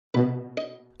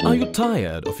Are you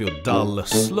tired of your dull,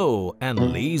 slow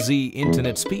and lazy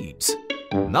internet speeds?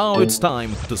 Now it's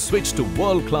time to switch to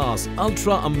world-class,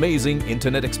 ultra-amazing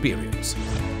internet experience.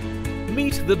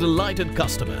 Meet the delighted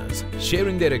customers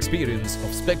sharing their experience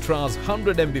of Spectra's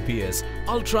 100 Mbps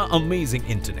ultra-amazing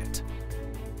internet.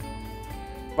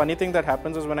 Funny thing that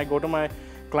happens is when I go to my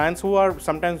clients who are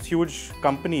sometimes huge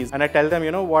companies and I tell them,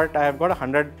 you know what, I have got a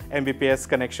 100 Mbps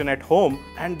connection at home,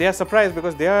 and they are surprised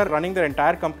because they are running their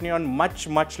entire company on much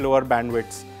lower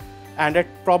bandwidths and at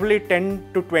probably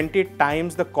 10 to 20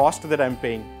 times the cost that I'm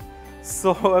paying.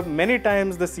 So many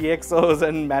times the CXOs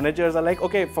and managers are like,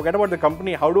 okay, forget about the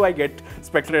company, how do I get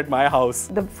Spectra at my house?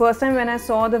 The first time when I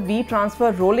saw the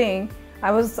V-Transfer rolling,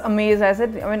 I was amazed. I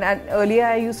said, earlier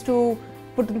I used to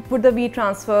put the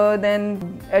V-Transfer,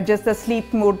 then adjust the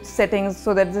sleep mode settings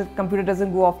so that the computer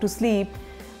doesn't go off to sleep,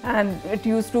 and it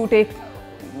used to take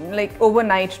like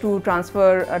overnight to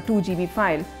transfer a 2 GB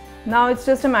file. Now it's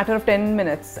just a matter of 10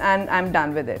 minutes and I'm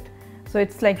done with it. So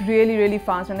it's like really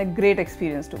fast and a great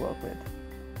experience to work with.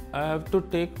 I have to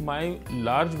take my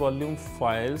large volume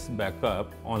files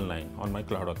backup online on my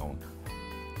cloud account,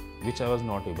 which I was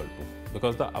not able to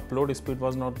because the upload speed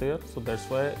was not there. So that's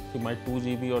why my 2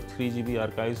 GB or 3 GB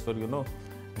archives were,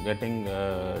 getting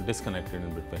disconnected in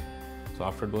between. So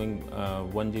after doing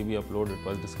 1 GB upload, it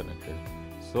was disconnected.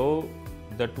 So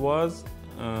that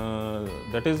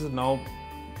is now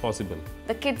possible.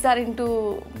 The kids are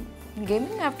into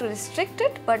gaming, I have to restrict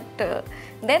it, but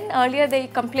then earlier the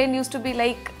complaint used to be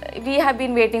like, we have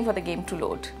been waiting for the game to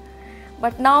load.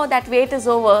 But now that wait is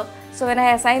over, so when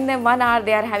I assign them 1 hour,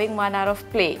 they are having 1 hour of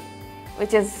play,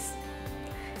 which is,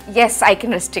 yes, I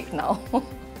can restrict now.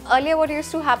 Earlier what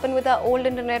used to happen with our old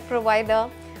internet provider,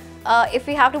 if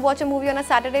we have to watch a movie on a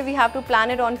Saturday, we have to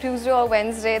plan it on Tuesday or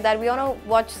Wednesday that we want to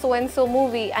watch so-and-so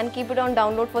movie and keep it on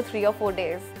download for 3 or 4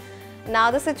 days.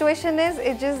 Now the situation is,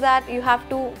 it's just that you have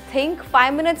to think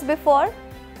 5 minutes before,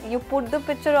 you put the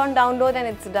picture on download and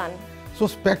it's done. So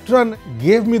Spectra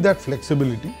gave me that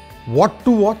flexibility, what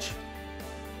to watch,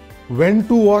 when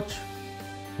to watch,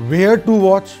 where to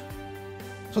watch.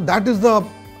 So that is the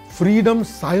freedom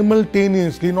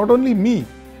simultaneously, not only me,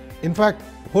 in fact,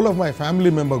 whole of my family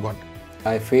member got.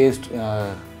 I faced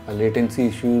latency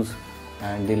issues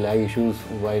and the lag issues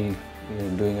while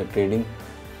doing a trading.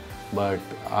 But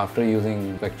after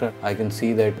using Spectra, I can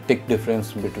see that tick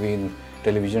difference between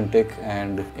television tick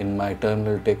and in my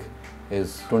terminal tick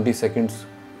is 20 seconds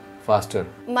faster.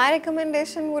 My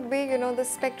recommendation would be, the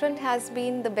Spectrum has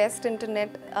been the best internet,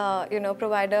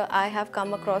 provider I have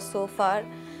come across so far.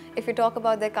 If you talk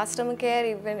about their customer care,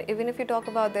 even if you talk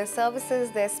about their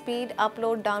services, their speed,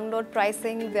 upload, download,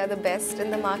 pricing, they are the best in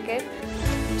the market.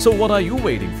 So what are you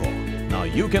waiting for? Now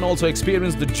you can also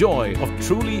experience the joy of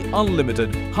truly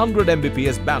unlimited 100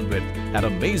 Mbps bandwidth at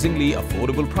amazingly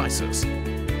affordable prices.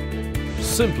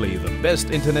 Simply the best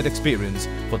internet experience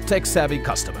for tech-savvy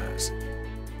customers.